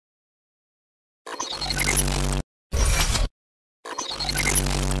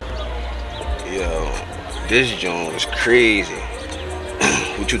This joint was crazy.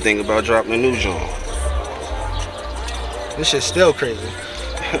 What you think about dropping a new joint? This shit's still crazy.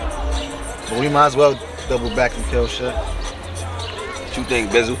 But we might as well double back and kill shit. What you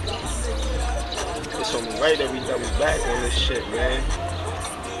think, Bizzle? It's only right that we double back on this shit, man.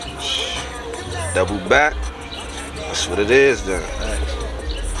 Double back? That's what it is then.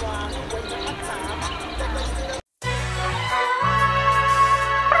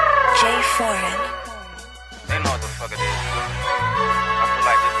 Foreign. They know what the fuck it is. I feel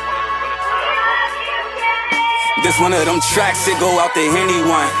like this one of them tracks that go out to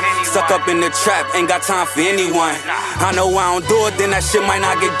anyone. Stuck up in the trap, ain't got time for anyone. I know I don't do it, then that shit might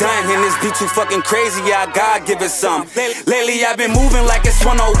not get done. And this beat too fucking crazy, yeah, God give it some. Lately I've been moving like it's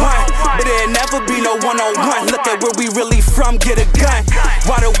 101, but there'll never be no 101. Look at where we really from, get a gun.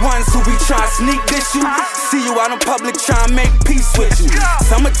 Why the ones who be trying to sneak this you? See you out in public trying to make peace with you.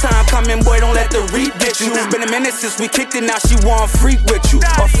 Summertime coming, boy, don't let the reap get you. Been a minute since we kicked it, now she want freak with you.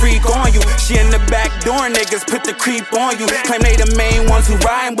 Or freak on you. She in the back door, niggas put the creep on you. Claim they the main ones who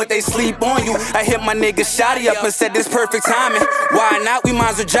riding, but they sleep on you. I hit my nigga Shotty up and said this perfect timing. Why not? We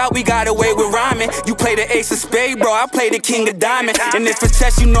might as well drop, we got away with rhyming. You play the ace of spade, bro, I play the king of diamond. And if it's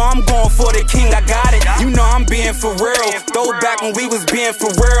chess, you know I'm going for the king, I got it. You know I'm being for real. Throw back when we was being for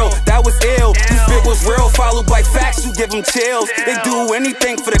real. That was ill, you spit was real. Followed by facts, you give them chills. They do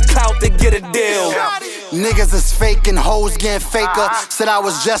anything for the clout to get a deal. Niggas is fake and hoes getting faker. Said I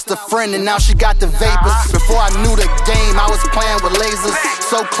was just a friend and now she got the vapors. Before I knew the game, I was playing with lasers.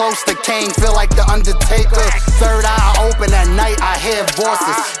 So close to Kane, feel like the Undertaker. Third eye open at night, I hear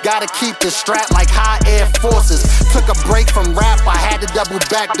voices. Gotta keep the strap like high Air Forces. Took a break from rap, I had to double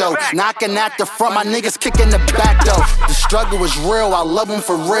back though. Knocking at the front, my niggas kicking the back though. The struggle is real, I love them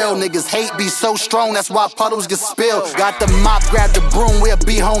for real. Niggas hate be so strong, that's why puddles get spilled. Got the mop, grab the broom, we'll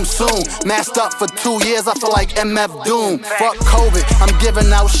be home soon. Masked up for 2 years, I feel like MF Doom. Fuck COVID, I'm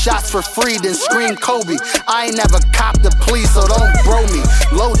giving out shots for free, then scream Kobe. I ain't never copped a plea, so don't bro me.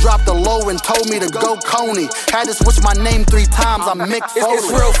 Low dropped the low and told me to go Coney. Had to switch my name 3 times, I'm Mick Foley. It's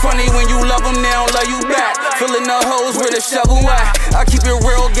real funny when you love them, they don't love you back. Filling the holes where the shovel at. I keep it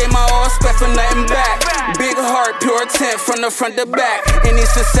real, gave my all spec for nothing back. Big heart, pure intent from the front to back. Any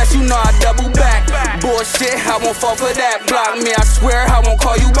success, you know I double back. Bullshit, I won't fall for that. Block me, I swear I won't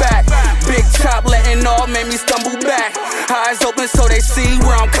call you back. Big chop letting all made me stumble back. Eyes open so they see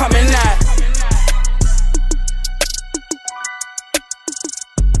where I'm coming at.